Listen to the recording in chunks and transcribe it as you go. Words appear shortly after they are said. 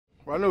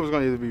Well, I knew it was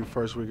going to either be the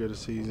first week of the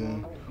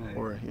season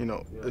or,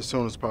 as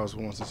soon as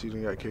possible once the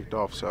season got kicked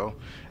off. So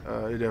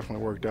it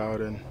definitely worked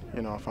out, and,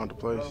 I found the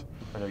place.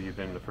 I know you've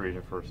been a free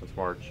agent since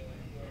March.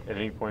 At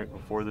any point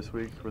before this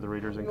week were the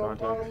Raiders in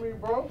contact?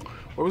 Well,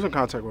 I was in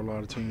contact with a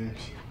lot of teams,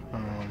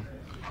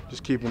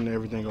 just keeping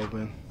everything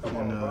open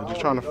and just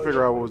trying to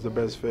figure out what was the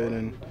best fit.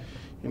 And,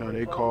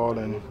 they called,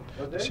 and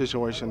the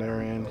situation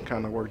they're in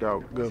kind of worked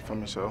out good for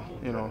me. So,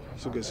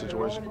 it's a good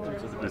situation.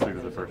 So this week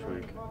was the first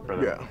week for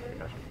them? Yeah.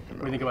 What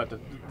do you think about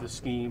the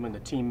scheme and the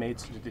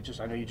teammates?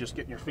 I know you're just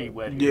getting your feet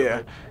wet.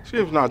 Yeah,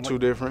 scheme's not too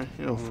different.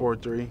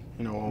 4-3,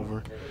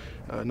 over.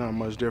 Not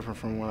much different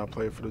from when I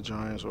played for the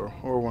Giants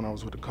or when I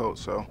was with the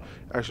Colts. So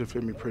actually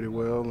fit me pretty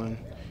well, and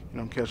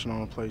I'm catching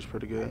on the plays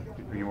pretty good.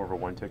 Are you more of a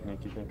one technique,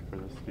 you think, for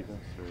this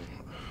defense? Or?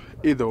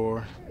 Either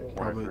or,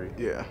 probably.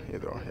 Yeah,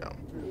 either or. Yeah.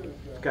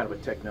 It's kind of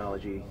a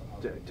technology,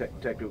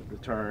 technical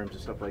terms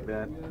and stuff like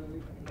that.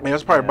 Yeah,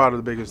 that's probably about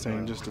the biggest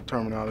thing, just the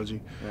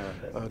terminology,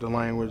 the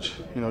language.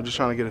 Just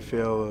trying to get a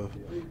feel of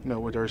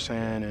what they're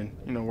saying,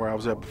 and where I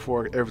was at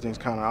before. Everything's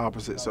kind of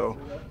opposite, so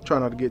try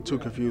not to get too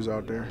confused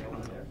out there.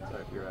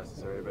 Sorry if you're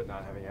asked earlier, but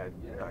not having had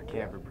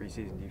camp or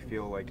preseason, do you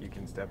feel like you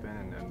can step in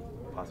and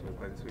possibly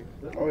play this week?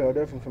 Oh yeah, I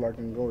definitely feel like I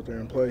can go out there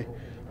and play.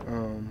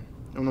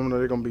 I know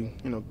they're going to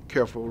be,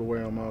 careful the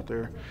way I'm out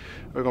there.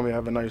 They're going to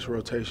have a nice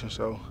rotation,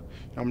 so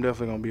I'm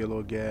definitely going to be a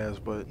little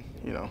gassed. But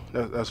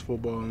that's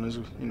football, and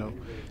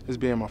this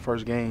being my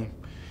first game,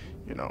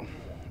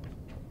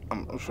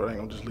 I'm sure they ain't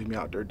going to just leave me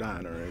out there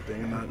dying or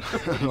anything.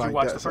 Did you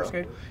watch the first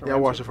game? Yeah, I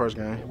watched the first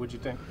game. What'd you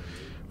think?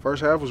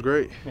 First half was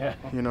great. Yeah.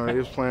 They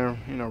was playing,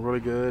 really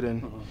good,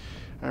 and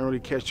I didn't really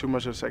catch too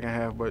much of the second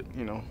half, but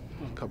a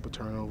couple of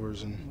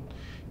turnovers and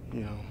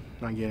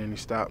not getting any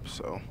stops,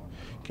 so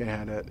can't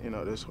have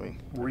that this week.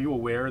 Were you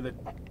aware that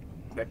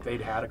they'd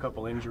had a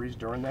couple injuries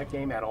during that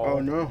game at all? Oh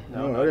no,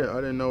 I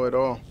didn't know at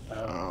all.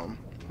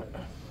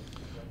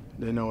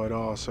 Didn't know at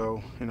all.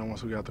 So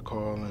once we got the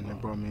call and they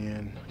brought me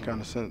in,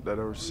 kind of sensed that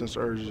there was sense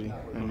of urgency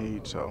and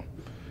need, so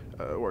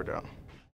it worked out.